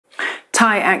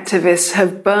Thai activists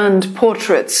have burned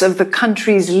portraits of the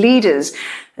country's leaders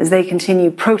as they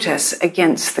continue protests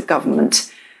against the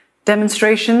government.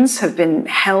 Demonstrations have been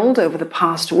held over the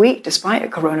past week despite a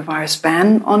coronavirus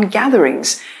ban on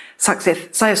gatherings. Saksit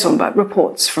Sayasombat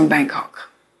reports from Bangkok.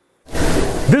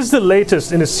 This is the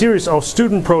latest in a series of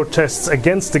student protests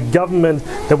against the government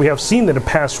that we have seen in the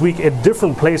past week at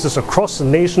different places across the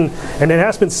nation, and it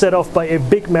has been set off by a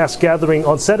big mass gathering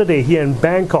on Saturday here in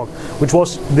Bangkok, which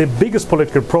was the biggest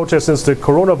political protest since the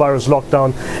coronavirus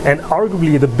lockdown and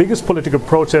arguably the biggest political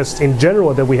protest in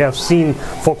general that we have seen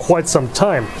for quite some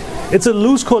time. It's a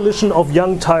loose coalition of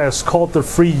young Thais called the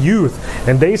Free Youth,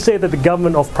 and they say that the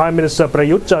government of Prime Minister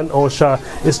Prayut Chan-o-cha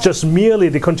is just merely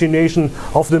the continuation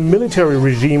of the military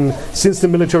regime since the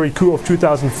military coup of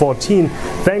 2014,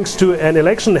 thanks to an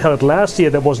election held last year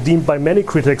that was deemed by many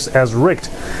critics as rigged.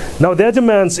 Now, their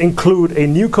demands include a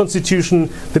new constitution,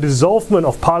 the dissolvement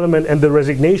of parliament and the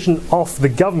resignation of the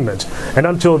government. And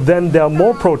until then, there are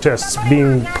more protests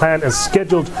being planned and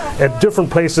scheduled at different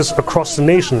places across the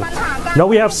nation. Now,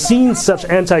 we have seen such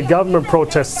anti-government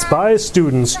protests by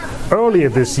students earlier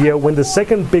this year when the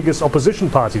second biggest opposition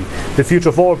party, the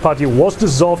Future Forward Party, was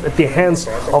dissolved at the hands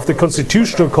of the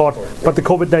Constitutional Court, but the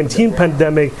COVID-19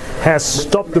 pandemic has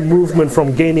stopped the movement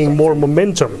from gaining more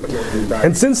momentum.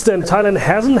 And since then, Thailand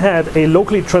hasn't had a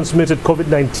locally transmitted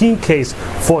COVID-19 case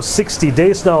for 60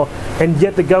 days now, and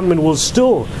yet the government will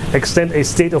still extend a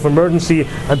state of emergency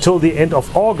until the end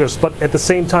of August. But at the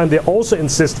same time, they also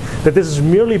insist that this is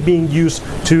merely being used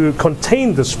to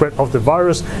contain the spread of the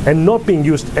virus and not being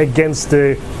used against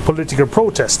the political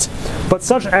protest. But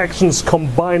such actions,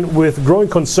 combined with growing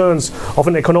concerns of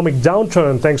an economic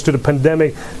downturn thanks to the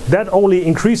pandemic, that only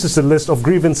increases the list of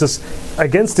grievances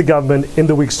against the government in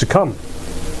the weeks to come.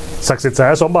 Saksit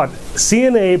Sayasombat,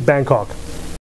 CNA, Bangkok.